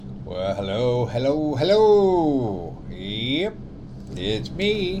Well, hello. Yep, it's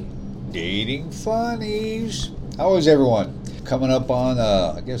me, Dating Funnies. How is everyone? Coming up on,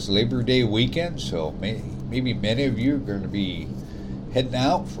 I guess, Labor Day weekend, so maybe many of you are going to be heading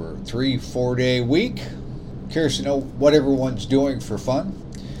out for a 3-4 day week. Curious to know what everyone's doing for fun.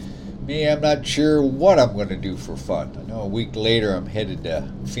 Me, I'm not sure what I'm going to do for fun. I know a week later I'm headed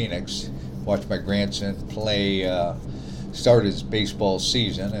to Phoenix, watch my grandson start his baseball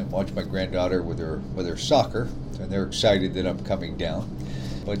season, and watch my granddaughter with her soccer, and they're excited that I'm coming down.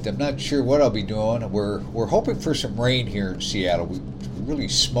 But I'm not sure what I'll be doing. We're hoping for some rain here in Seattle. Really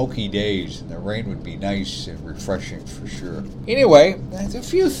smoky days, and the rain would be nice and refreshing for sure. Anyway, there's a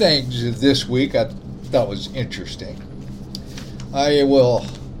few things this week I thought was interesting. I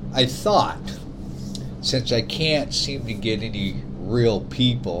thought, since I can't seem to get any real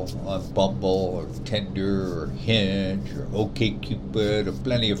people on Bumble or Tinder or Hinge or OkCupid or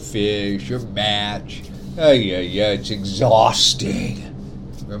Plenty of Fish or Match. It's exhausting.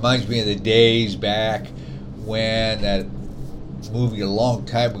 Reminds me of the days back when that movie a long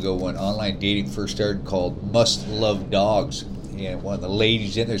time ago when online dating first started called Must Love Dogs. And one of the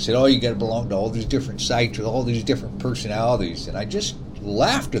ladies in there said, you got to belong to all these different sites with all these different personalities. And I just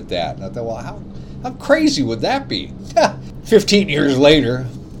laughed at that. And I thought, well, how crazy would that be? 15 years later,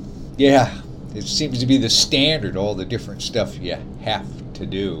 it seems to be the standard, all the different stuff you have to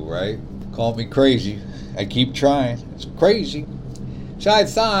do, right? Call me crazy. I keep trying. It's crazy. So I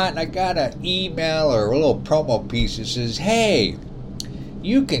thought, I got an email or a little promo piece that says, hey,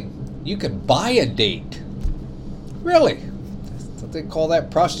 you can buy a date. Really? Don't they call that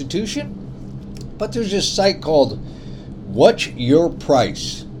prostitution? But there's this site called What's Your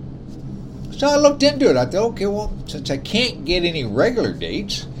Price? So I looked into it. I thought, okay, well, since I can't get any regular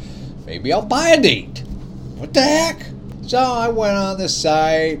dates, maybe I'll buy a date. What the heck? So I went on the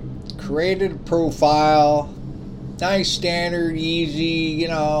site, created a profile, nice, standard, easy,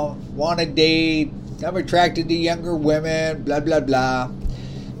 want a date, I'm attracted to younger women, blah, blah, blah.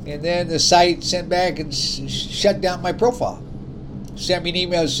 And then the site sent back and shut down my profile. Sent me an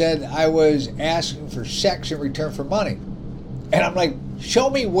email that said I was asking for sex in return for money. And I'm like, show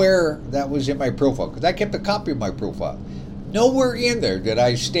me where that was in my profile, because I kept a copy of my profile. Nowhere in there did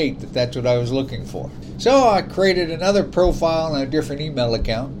I state that that's what I was looking for. So I created another profile and a different email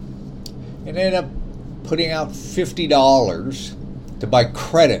account and ended up putting out $50 to buy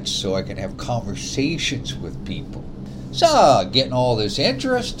credits so I can have conversations with people. So getting all this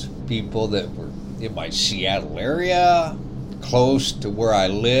interest, people that were in my Seattle area, close to where I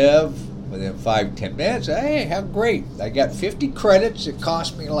live, within 5-10 minutes, hey, how great. I got 50 credits. It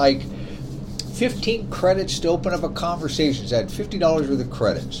cost me like 15 credits to open up a conversation. So I had $50 worth of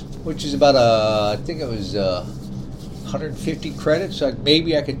credits, which is about, I think it was 150 credits. So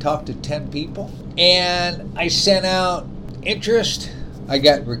maybe I could talk to 10 people. And I sent out interest. I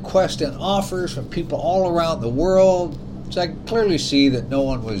got requests and offers from people all around the world. So I could clearly see that no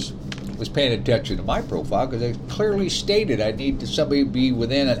one was paying attention to my profile, because I clearly stated I need somebody to be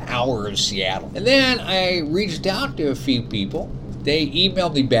within an hour of Seattle. And then I reached out to a few people. They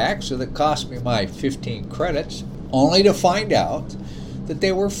emailed me back, so that cost me my 15 credits, only to find out that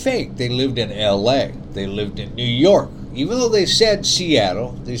they were fake. They lived in LA. They lived in New York. Even though they said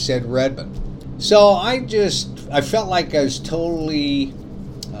Seattle, they said Redmond. So I felt like I was totally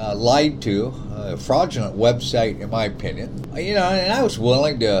lied to. A fraudulent website, in my opinion. And I was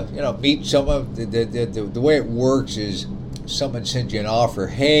willing to, meet someone. The way it works is someone sends you an offer.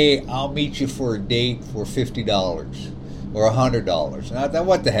 Hey, I'll meet you for a date for $50 or $100. And I thought,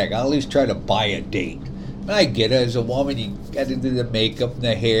 what the heck? I'll at least try to buy a date. And I get it. As a woman, you got to do the makeup and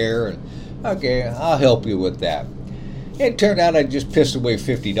the hair. And okay, I'll help you with that. It turned out I just pissed away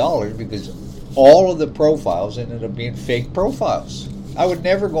 $50 because all of the profiles ended up being fake profiles. I would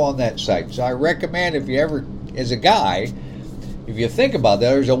never go on that site. So I recommend, if you ever, as a guy, if you think about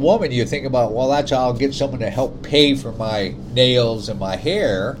that, or as a woman, you think about, well, that's how I'll get someone to help pay for my nails and my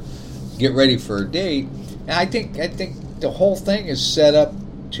hair, get ready for a date. And I think the whole thing is set up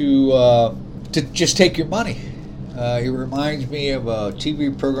to just take your money. It reminds me of a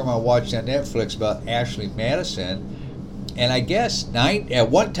TV program I watched on Netflix about Ashley Madison. And I guess at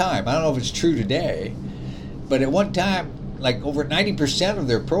one time, I don't know if it's true today, but at one time, like over 90% of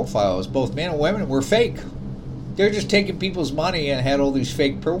their profiles, both men and women, were fake. They're just taking people's money and had all these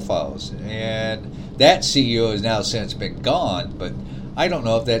fake profiles. And that CEO has now since been gone, but I don't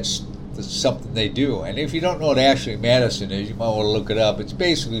know if that's something they do. And if you don't know what Ashley Madison is, you might want to look it up. It's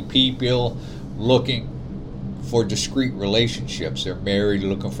basically people looking for discrete relationships. They're married,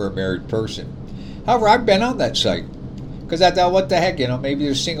 looking for a married person. However, I've been on that site Because I thought, what the heck, maybe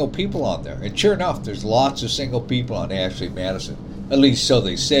there's single people on there. And sure enough, there's lots of single people on Ashley Madison. At least so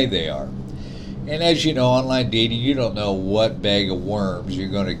they say they are. And as you know, online dating, you don't know what bag of worms you're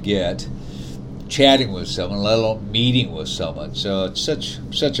going to get chatting with someone, let alone meeting with someone. So it's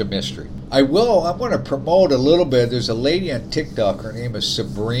such a mystery. I'm going to promote a little bit. There's a lady on TikTok. Her name is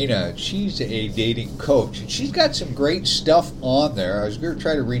Sabrina. She's a dating coach. And she's got some great stuff on there. I was going to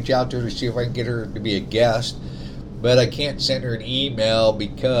try to reach out to her to see if I can get her to be a guest. But I can't send her an email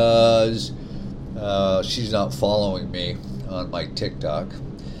because she's not following me on my TikTok.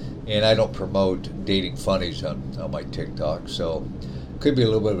 And I don't promote dating funnies on my TikTok. So it could be a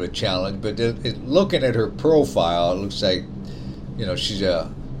little bit of a challenge. But looking at her profile, it looks like, she's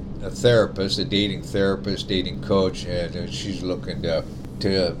a therapist, a dating therapist, dating coach. And she's looking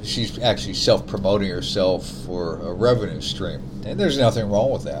she's actually self-promoting herself for a revenue stream. And there's nothing wrong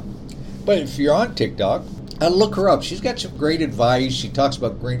with that. But if you're on TikTok, look her up. She's got some great advice. She talks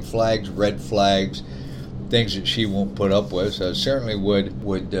about green flags, red flags, things that she won't put up with. So I certainly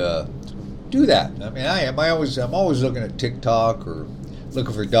would do that. I mean, I'm always looking at TikTok or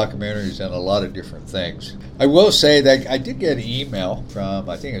looking for documentaries on a lot of different things. I will say that I did get an email from,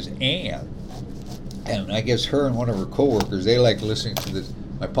 I think it was Ann, and I guess her and one of her coworkers, they like listening to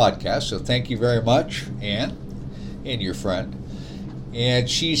my podcast. So thank you very much, Ann, and your friend. And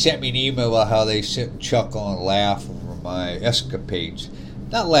she sent me an email about how they sit and chuckle and laugh over my escapades.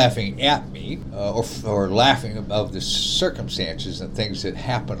 Not laughing at me or laughing about the circumstances and things that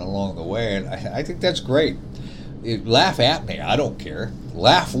happen along the way. And I think that's great. Laugh at me. I don't care.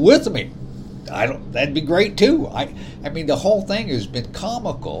 Laugh with me. That'd be great too. I mean, the whole thing has been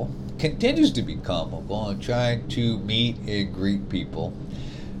comical, continues to be comical, and trying to meet and greet people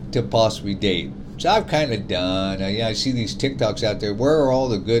to possibly date. So I've kind of done. I see these TikToks out there. Where are all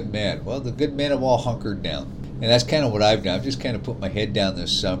the good men? Well, the good men have all hunkered down. And that's kind of what I've done. I've just kind of put my head down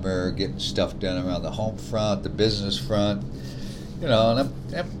this summer, getting stuff done around the home front, the business front. And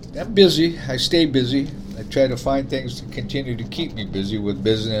I'm busy. I stay busy. I try to find things to continue to keep me busy with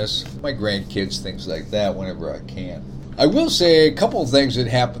business, my grandkids, things like that, whenever I can. I will say a couple of things that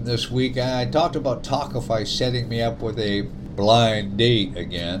happened this week. I talked about Tawkify setting me up with a blind date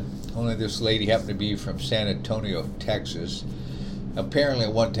again. Only this lady happened to be from San Antonio, Texas. Apparently,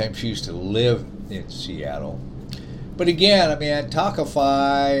 at one time she used to live in Seattle. But again, I mean, at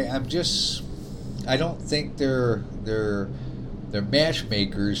Tawkify, I don't think their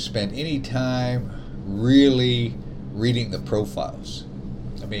matchmakers spend any time really reading the profiles.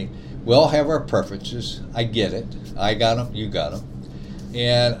 I mean, we all have our preferences. I get it. I got them. You got them.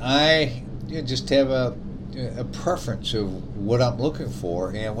 And I just have a preference of what I'm looking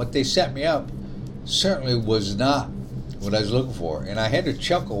for, and what they set me up certainly was not what I was looking for. And I had to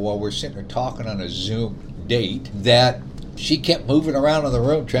chuckle while we're sitting there talking on a Zoom date that she kept moving around in the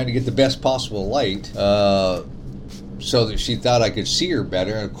room trying to get the best possible light so that she thought I could see her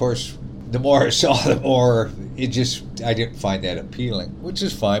better. And of course, the more I saw, the more I didn't find that appealing, which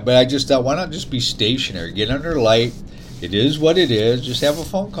is fine. But I just thought, why not just be stationary, get under light? It is what it is. Just have a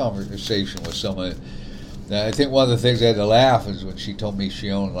phone conversation with someone. Now, I think one of the things I had to laugh is when she told me she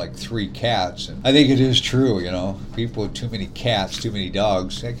owned like 3 cats. And I think it is true, People with too many cats, too many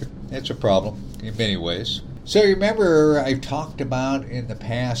dogs, that's a problem in many ways. So you remember I've talked about in the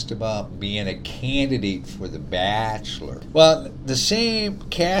past about being a candidate for The Bachelor. Well, the same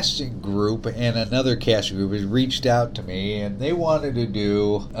casting group and another casting group has reached out to me, and they wanted to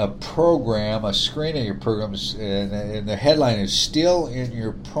do a screening of programs, and the headline is Still in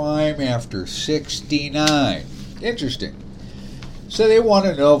Your Prime After 69. Interesting. So they want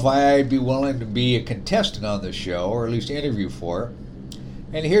to know if I'd be willing to be a contestant on the show, or at least interview for it.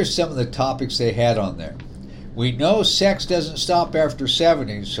 And here's some of the topics they had on there. We know sex doesn't stop after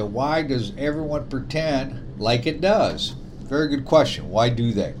 70, so why does everyone pretend like it does? Very good question. Why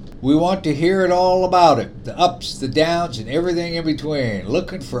do they? We want to hear it all about it. The ups, the downs, and everything in between.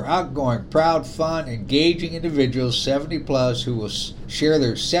 Looking for outgoing, proud, fun, engaging individuals 70 plus who will share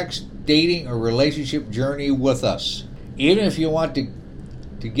their sex, dating, or relationship journey with us. Even if you want to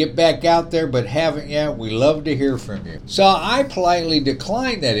get back out there but haven't yet, we love to hear from you. So I politely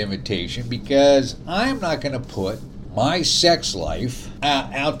declined that invitation because I'm not going to put my sex life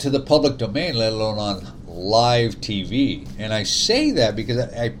out to the public domain, let alone on live TV. And I say that because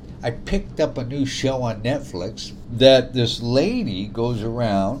I picked up a new show on Netflix that this lady goes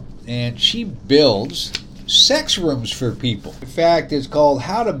around and she builds sex rooms for people. In fact, it's called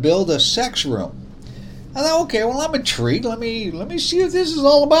How to Build a Sex Room. I thought, okay, well, I'm intrigued. Let me see what this is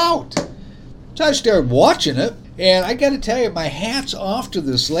all about. So I started watching it, and I got to tell you, my hat's off to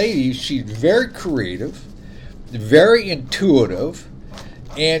this lady. She's very creative. very intuitive,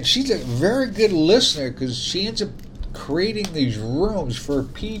 and she's a very good listener because she ends up creating these rooms for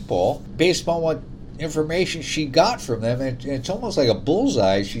people based upon what information she got from them, and it's almost like a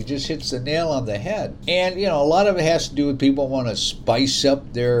bullseye. She just hits the nail on the head. And a lot of it has to do with people want to spice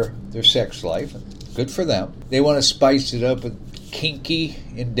up their sex life. Good for them. They want to spice it up with kinky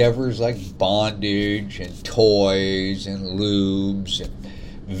endeavors like bondage and toys and lubes and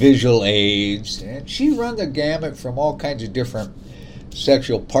visual aids, and she run the gamut from all kinds of different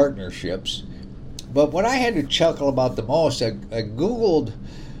sexual partnerships. But what I had to chuckle about the most, I Googled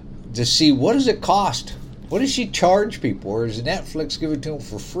to see, what does it cost? What does she charge people? Or does Netflix give it to them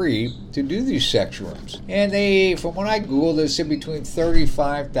for free to do these sex rooms? And they, from what I Googled, they said between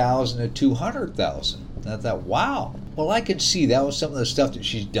 $35,000 to $200,000. And I thought, wow. Well, I could see that was some of the stuff that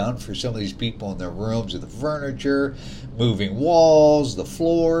she's done for some of these people in their rooms, with the furniture, moving walls, the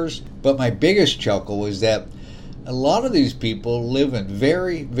floors. But my biggest chuckle was that a lot of these people live in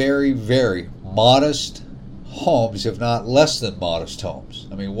very, very, very modest homes, if not less than modest homes.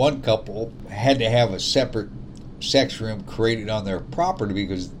 I mean, one couple had to have a separate sex room created on their property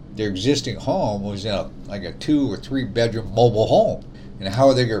because their existing home was like a 2 or 3 bedroom mobile home. And how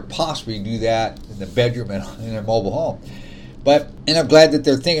are they going to possibly do that in the bedroom in their mobile home? And I'm glad that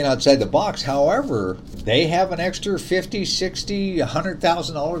they're thinking outside the box. However, they have an extra $50,000, $60,000,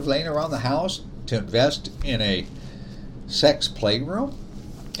 $100,000 laying around the house to invest in a sex playroom.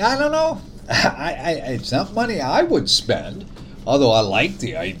 I don't know. It's not money I would spend, although I like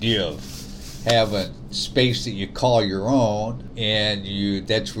the idea of having space that you call your own, and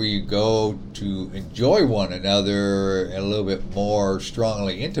that's where you go to enjoy one another a little bit more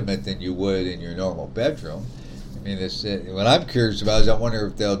strongly intimate than you would in your normal bedroom. I mean, what I'm curious about is I wonder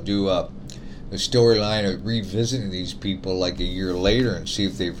if they'll do a storyline of revisiting these people like a year later and see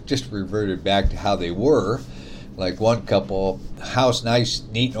if they've just reverted back to how they were. Like one couple, house nice,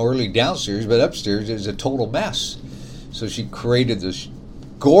 neat, and orderly downstairs, but upstairs is a total mess. So she created this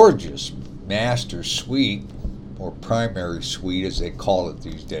gorgeous master suite, or primary suite as they call it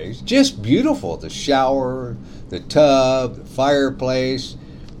these days. Just beautiful. The shower, the tub, the fireplace.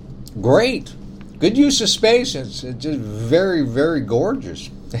 Great. Good use of space. It's just very, very gorgeous.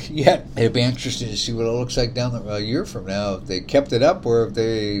 Yet, it'd be interesting to see what it looks like down a year from now if they kept it up, or if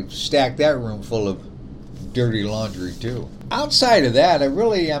they stacked that room full of dirty laundry too. Outside of that,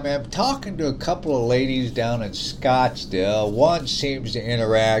 I'm talking to a couple of ladies down in Scottsdale. One seems to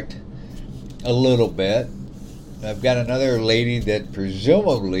interact a little bit. I've got another lady that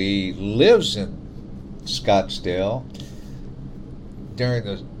presumably lives in Scottsdale during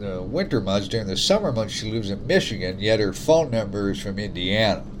the winter months. During the summer months, she lives in Michigan, yet her phone number is from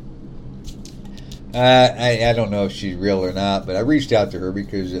Indiana. I don't know if she's real or not, but I reached out to her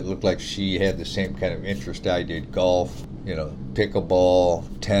because it looked like she had the same kind of interest I did: golf, pickleball,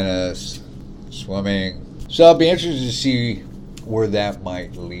 tennis, swimming. So I'll be interested to see where that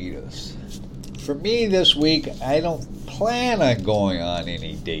might lead us. For me this week, I don't plan on going on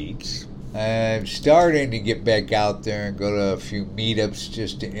any dates. I'm starting to get back out there and go to a few meetups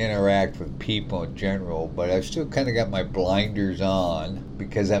just to interact with people in general, but I've still kind of got my blinders on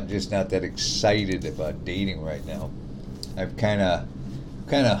because I'm just not that excited about dating right now. I've kind of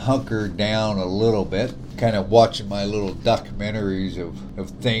hunkered down a little bit, kind of watching my little documentaries of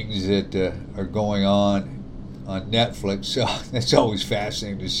things that are going on Netflix. So it's always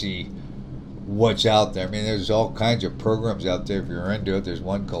fascinating to see what's out there. I mean, there's all kinds of programs out there if you're into it. There's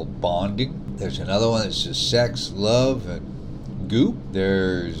one called Bonding. There's another one that's just Sex, Love, and Goop.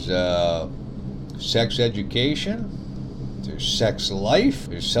 There's Sex Education. There's Sex Life.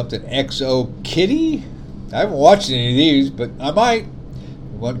 There's something XO Kitty. I haven't watched any of these, but I might.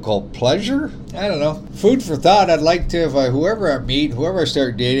 One called Pleasure. I don't know. Food for thought. I'd like to, whoever I meet, whoever I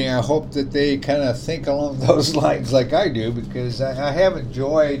start dating, I hope that they kind of think along those lines like I do, because I have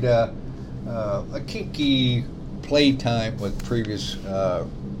enjoyed a kinky playtime with previous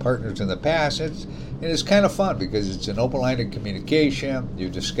partners in the past. It's kind of fun because it's an open line of communication.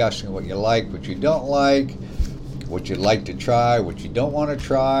 You're discussing what you like, what you don't like, what you'd like to try, what you don't want to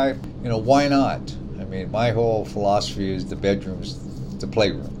try. Why not? I mean, my whole philosophy is the bedroom's the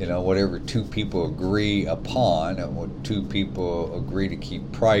playroom. Whatever two people agree upon and what two people agree to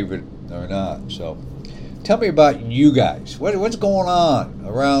keep private or not. So tell me about you guys. What's going on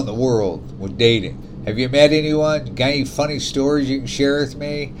around the world with dating? Have you met anyone? Got any funny stories you can share with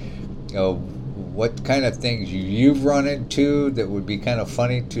me? What kind of things you've run into that would be kind of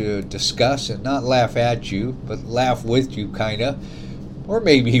funny to discuss and not laugh at you, but laugh with you kind of, or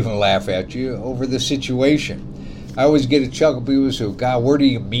maybe even laugh at you over the situation. I always get a chuckle. People say, God, where do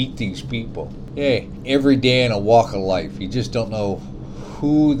you meet these people? Hey, every day in a walk of life, you just don't know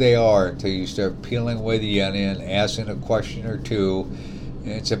who they are until you start peeling away the onion, asking a question or two.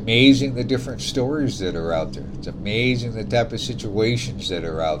 And it's amazing the different stories that are out there. It's amazing the type of situations that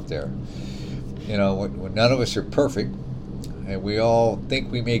are out there. You know, when none of us are perfect, and we all think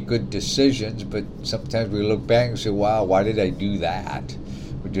we make good decisions, but sometimes we look back and say, wow, why did I do that?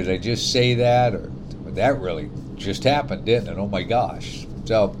 Or did I just say that? Or that really just happened, didn't it? Oh my gosh.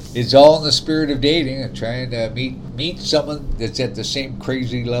 So it's all in the spirit of dating and trying to meet someone that's at the same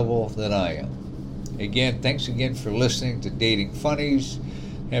crazy level that I am. Again, thanks again for listening to Dating Funnies.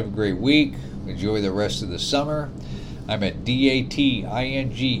 Have a great week. Enjoy the rest of the summer. I'm at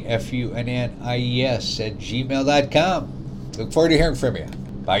DATINGFUNNIES@gmail.com. Look forward to hearing from you.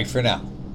 Bye for now.